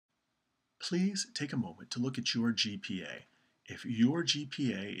Please take a moment to look at your GPA. If your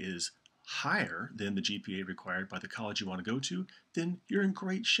GPA is higher than the GPA required by the college you want to go to, then you're in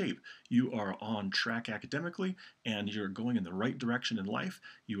great shape. You are on track academically and you're going in the right direction in life.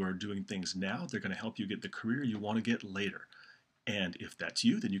 You are doing things now. They're going to help you get the career you want to get later. And if that's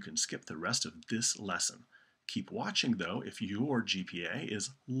you, then you can skip the rest of this lesson. Keep watching though if your GPA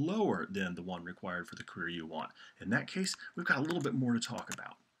is lower than the one required for the career you want. In that case, we've got a little bit more to talk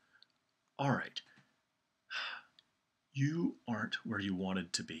about. All right, you aren't where you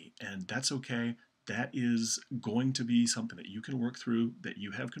wanted to be, and that's okay. That is going to be something that you can work through, that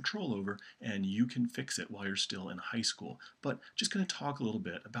you have control over, and you can fix it while you're still in high school. But just going to talk a little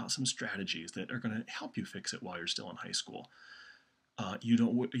bit about some strategies that are going to help you fix it while you're still in high school.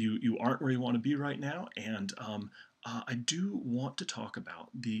 You aren't where you want to be right now, and I do want to talk about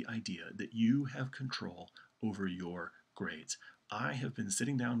the idea that you have control over your grades. I have been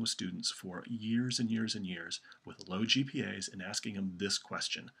sitting down with students for years and years and years with low GPAs and asking them this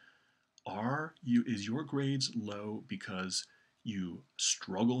question. Is your grades low because you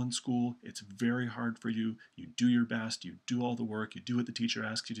struggle in school? It's very hard for you. You do your best. You do all the work. You do what the teacher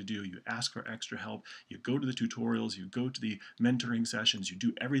asks you to do. You ask for extra help. You go to the tutorials. You go to the mentoring sessions. You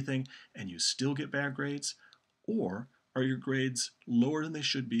do everything and you still get bad grades? Or are your grades lower than they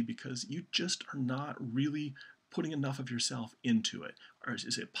should be because you just are not really putting enough of yourself into it? Or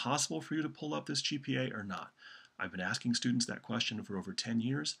is it possible for you to pull up this GPA or not? I've been asking students that question for over 10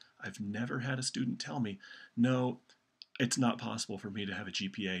 years. I've never had a student tell me, no, it's not possible for me to have a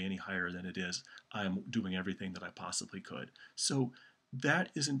GPA any higher than it is. I'm doing everything that I possibly could. So that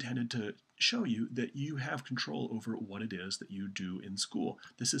is intended to show you that you have control over what it is that you do in school.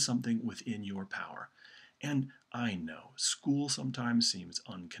 This is something within your power. And I know school sometimes seems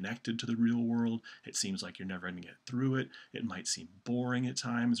unconnected to the real world. It seems like you're never going to get through it. It might seem boring at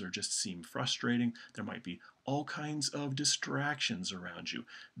times or just seem frustrating. There might be all kinds of distractions around you.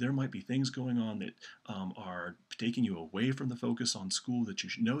 There might be things going on that are taking you away from the focus on school that you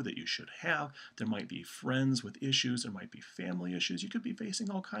know that you should have. There might be friends with issues. There might be family issues. You could be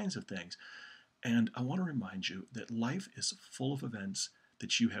facing all kinds of things. And I want to remind you that life is full of events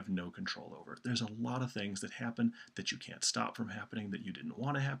that you have no control over. There's a lot of things that happen that you can't stop from happening, that you didn't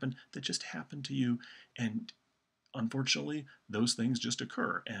want to happen, that just happened to you. And unfortunately, those things just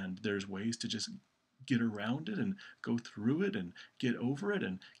occur. And there's ways to just get around it and go through it and get over it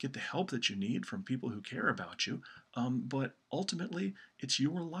and get the help that you need from people who care about you. But ultimately, it's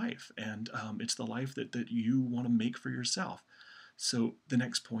your life, and it's the life that you want to make for yourself. So the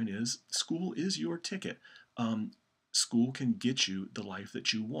next point is school is your ticket. School can get you the life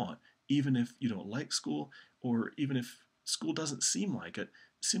that you want, even if you don't like school, or even if school doesn't seem like it.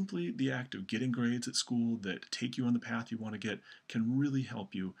 Simply the act of getting grades at school that take you on the path you want to get can really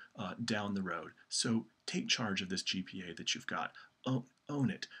help you down the road. So take charge of this GPA that you've got. Own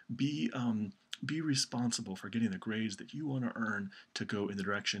it. Be responsible for getting the grades that you want to earn to go in the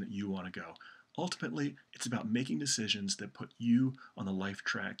direction that you want to go. Ultimately, it's about making decisions that put you on the life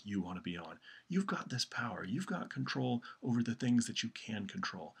track you want to be on. You've got this power. You've got control over the things that you can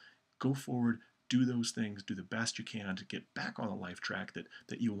control. Go forward, do those things, do the best you can to get back on the life track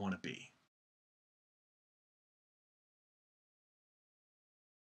that you want to be.